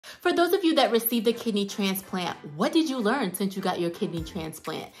For those of you that received a kidney transplant, what did you learn since you got your kidney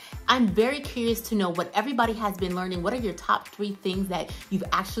transplant? I'm very curious to know what everybody has been learning. What are your top 3 things that you've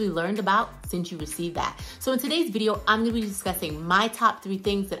actually learned about since you received that? So in today's video, I'm gonna be discussing my top 3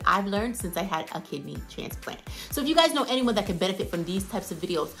 things that I've learned since I had a kidney transplant. So if you guys know anyone that could benefit from these types of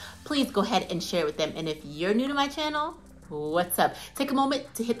videos, please go ahead and share with them. And if you're new to my channel, what's up? Take a moment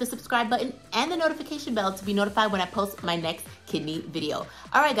to hit the subscribe button and the notification bell to be notified when I post my next kidney video.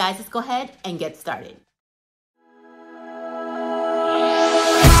 All right, guys, let's go ahead and get started.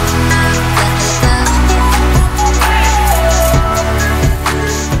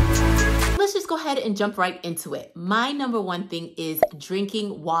 Let's just go ahead and jump right into it. My number 1 thing is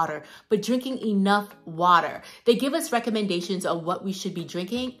drinking water, but drinking enough water. They give us recommendations on what we should be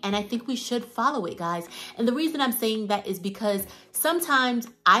drinking, and I think we should follow it, guys. And the reason I'm saying that is because sometimes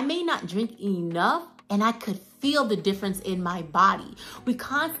I may not drink enough and I could feel the difference in my body. We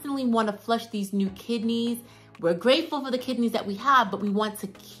constantly want to flush these new kidneys. We're grateful for the kidneys that we have, but we want to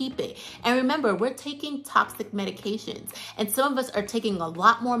keep it. And remember, we're taking toxic medications, and some of us are taking a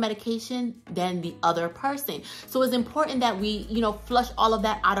lot more medication than the other person. So it's important that we, flush all of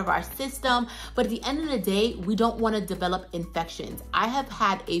that out of our system. But at the end of the day, we don't want to develop infections. I have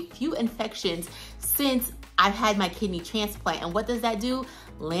had a few infections since I've had my kidney transplant. And what does that do?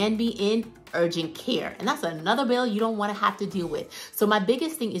 Land me in urgent care. And that's another bill you don't want to have to deal with. So my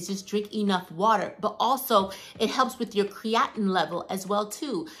biggest thing is just drink enough water, but also it helps with your creatinine level as well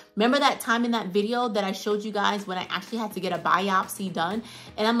too. Remember that time in that video that I showed you guys when I actually had to get a biopsy done?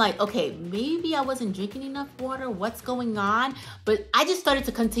 And I'm like, okay, maybe I wasn't drinking enough water. What's going on? But I just started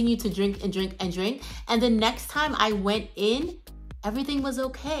to continue to drink and drink and drink. And the next time I went in, everything was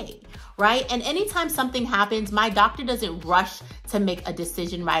okay, right? And anytime something happens, my doctor doesn't rush to make a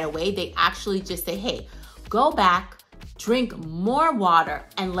decision right away. They actually just say, hey, go back, drink more water,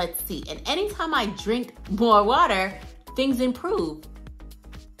 and let's see. And anytime I drink more water, things improve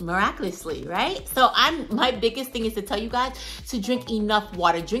miraculously, right? So my biggest thing is to tell you guys to drink enough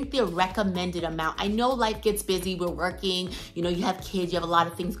water. Drink the recommended amount. I know life gets busy. We're working, you have kids, you have a lot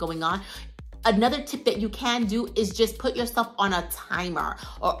of things going on. Another tip that you can do is just put yourself on a timer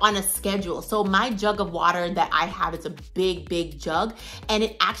or on a schedule. So my jug of water that I have is a big jug, and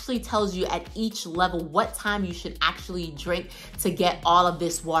it actually tells you at each level what time you should actually drink to get all of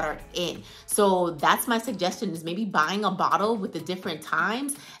this water in. So that's my suggestion, is maybe buying a bottle with the different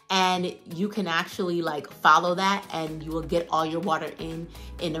times, and you can actually follow that, and you will get all your water in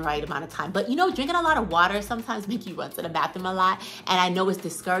the right amount of time. But drinking a lot of water sometimes make you run to the bathroom a lot. And I know it's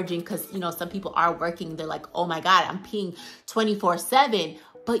discouraging because, some people are working. They're like, oh my God, I'm peeing 24/7.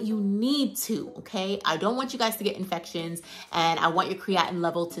 But you need to, okay? I don't want you guys to get infections, and I want your creatinine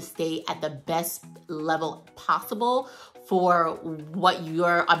level to stay at the best level possible for what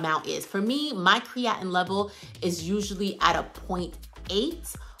your amount is. For me, my creatinine level is usually at a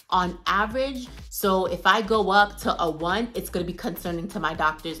 0.8 on average. So if I go up to a 1, it's gonna be concerning to my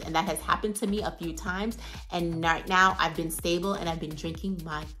doctors, and that has happened to me a few times. And right now I've been stable and I've been drinking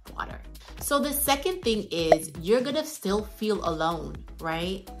my water. So the second thing is you're gonna still feel alone,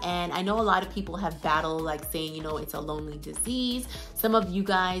 right? And I know a lot of people have battled saying, it's a lonely disease. Some of you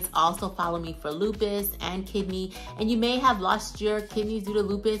guys also follow me for lupus and kidney, and you may have lost your kidneys due to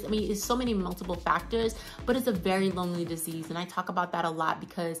lupus. I mean, it's so many multiple factors, but it's a very lonely disease. And I talk about that a lot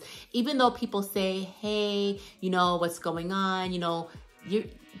because even though people say, hey, what's going on,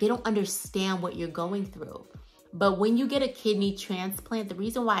 they don't understand what you're going through. But when you get a kidney transplant, the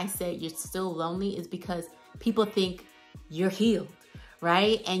reason why I say you're still lonely is because people think you're healed,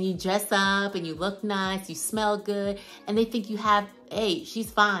 right? And you dress up and you look nice, you smell good, and they think you have, hey, she's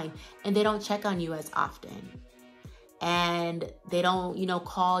fine. And they don't check on you as often. And they don't,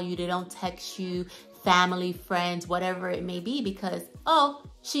 call you, they don't text you, family, friends, whatever it may be, because, oh,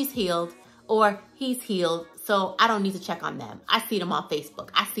 she's healed or he's healed, so I don't need to check on them. I see them on Facebook,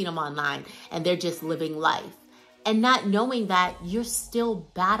 I see them online, and they're just living life. And not knowing that you're still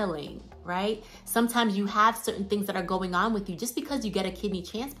battling, right? Sometimes you have certain things that are going on with you. Just because you get a kidney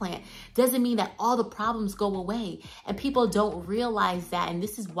transplant doesn't mean that all the problems go away. And people don't realize that. And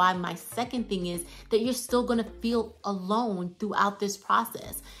this is why my second thing is that you're still gonna feel alone throughout this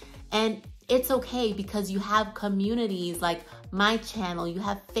process. And it's okay, because you have communities like my channel, you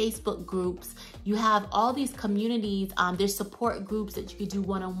have Facebook groups, you have all these communities, there's support groups that you could do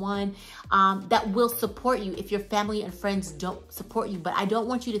one-on-one that will support you if your family and friends don't support you. But I don't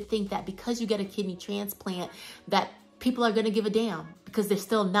want you to think that because you get a kidney transplant that people are gonna give a damn, because they're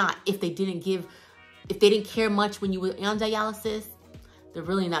still not. If they didn't care much when you were on dialysis, they're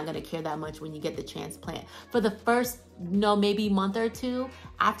really not going to care that much when you get the transplant. For the first, maybe month or two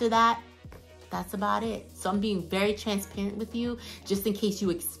after that, that's about it. So I'm being very transparent with you, just in case you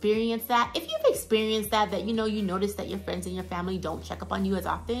experience that. If you've experienced that, you notice that your friends and your family don't check up on you as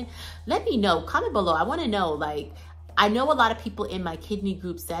often, let me know. Comment below. I want to know, like, I know a lot of people in my kidney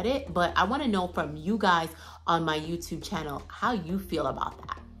group said it, but I want to know from you guys on my YouTube channel how you feel about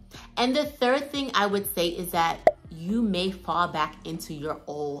that. And the third thing I would say is that you may fall back into your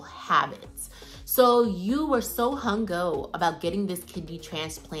old habits. So you were so hung-go about getting this kidney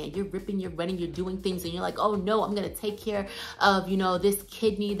transplant. You're ripping, you're running, you're doing things, and you're like, oh no, I'm gonna take care of, this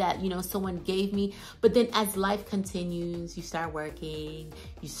kidney that, someone gave me. But then as life continues, you start working,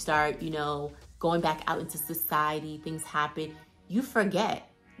 you start, going back out into society, things happen. You forget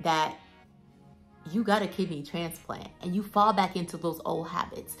that you got a kidney transplant and you fall back into those old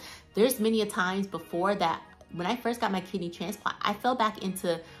habits. There's many a times before that when I first got my kidney transplant, I fell back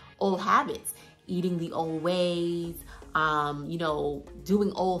into old habits, eating the old ways,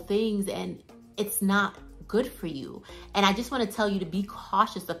 doing old things, and it's not good for you. And I just want to tell you to be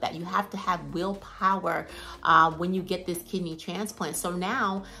cautious of that. You have to have willpower when you get this kidney transplant. So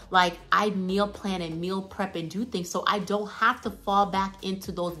now, like, I meal plan and meal prep and do things so I don't have to fall back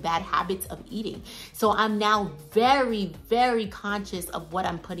into those bad habits of eating. So I'm now very, very conscious of what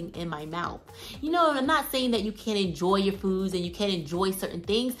I'm putting in my mouth. I'm not saying that you can't enjoy your foods and you can't enjoy certain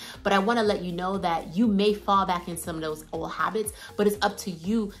things, but I want to let you know that you may fall back in some of those old habits, but it's up to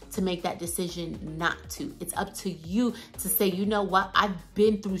you to make that decision not to. It's up to you to say, you know what, I've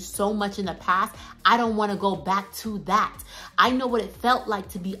been through so much in the past. I don't want to go back to that. I know what it felt like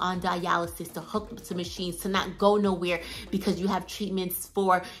to be on dialysis, to hook up to machines, to not go nowhere because you have treatments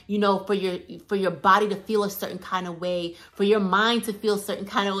for, for your body to feel a certain kind of way, for your mind to feel a certain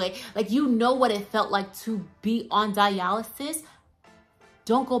kind of way. Like, you know what it felt like to be on dialysis.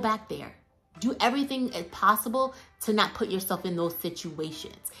 Don't go back there. Do everything as possible to not put yourself in those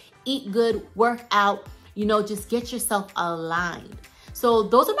situations. Eat good, work out, just get yourself aligned. So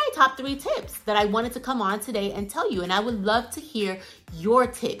those are my top 3 tips that I wanted to come on today and tell you. And I would love to hear your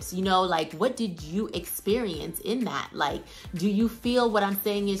tips. Like, what did you experience in that? Like, do you feel what I'm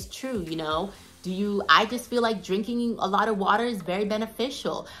saying is true? I just feel like drinking a lot of water is very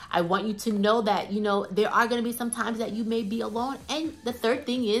beneficial. I want you to know that, there are going to be some times that you may be alone. And the third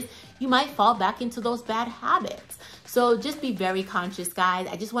thing is you might fall back into those bad habits. So just be very conscious, guys.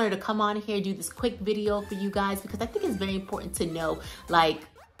 I just wanted to come on here, do this quick video for you guys, because I think it's very important to know, like,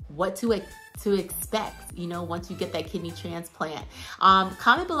 what to expect, once you get that kidney transplant.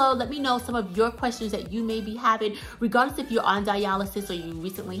 Comment below, let me know some of your questions that you may be having, regardless if you're on dialysis or you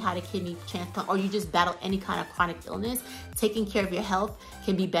recently had a kidney transplant or you just battle any kind of chronic illness. Taking care of your health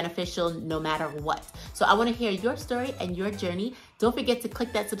can be beneficial no matter what. So I want to hear your story and your journey. Don't forget to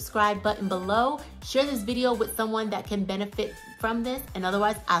click that subscribe button below. Share this video with someone that can benefit from this. And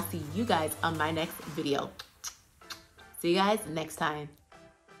otherwise, I'll see you guys on my next video. See you guys next time.